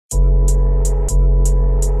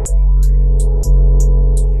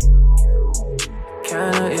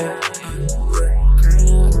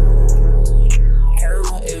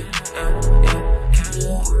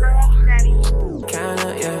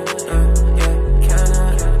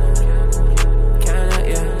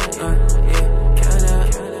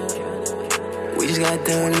got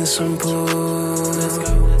done in some pool.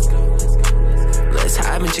 Let's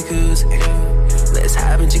hop in Jacuuzzi. Let's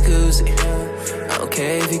hop in Jacuuzzi. I don't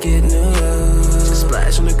care if you get nude. Just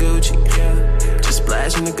splash on the Gucci. Just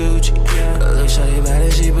splash on the Gucci. Look, shawty bad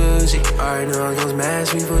and she bougie. Already know I'm gonna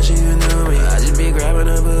smash before she even knew me. I just be grabbing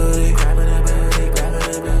her booty.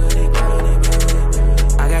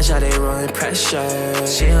 I got shawty rolling pressure.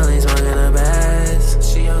 She only smoking the best.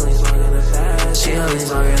 She only smoking the best. She only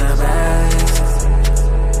smoking the best.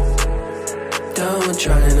 Don't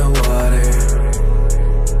drown in the water.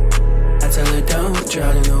 I tell her don't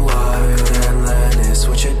drown in the water. Go to Atlantis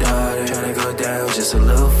with your daughter. Tryna go down just a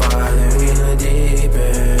little farther. We in the deep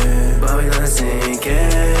end, but we gonna sink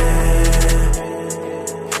in.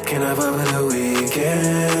 Can I fuck for the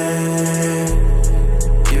weekend?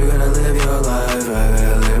 You gotta live your life, I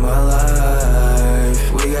gotta live my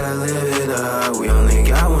life. We gotta live it up, we only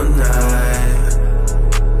got one night.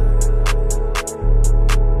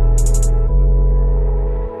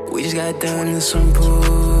 We just got done in some pool.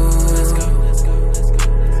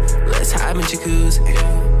 Let's hop in Jacuuzzi.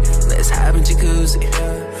 Let's hop in Jacuuzzi.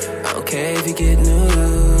 I don't care if you get nude.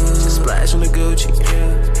 Just splash on the Gucci.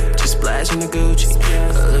 Just splash on the Gucci.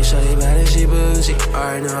 Look, shawty bad and she bougie.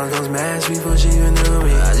 Already know I'm gonna smash before she even knew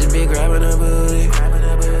me. I just be grabbing her booty. Grabbing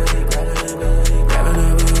her booty.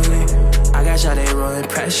 I got shawty rolling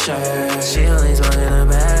pressure. She only smoking the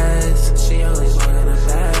best. She only smoking the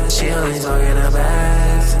best. She only smoking the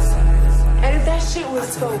best. And that shit was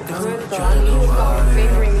so good though. I mean, he was fucking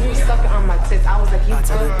fingering, he was sucking on my tits. I was like, you good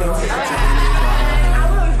though. I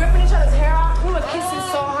was ripping each other's hair out. We were kissing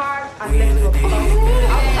so hard. I said, you were fucking.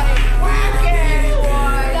 I was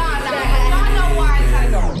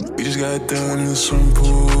like, we just got done in some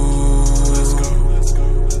pool.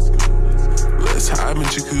 Let's hop in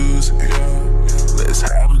Jacuuzzi. Let's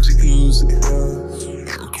hop in Jacuuzzi.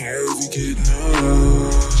 I don't care if you get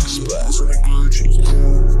nude. Just splash on the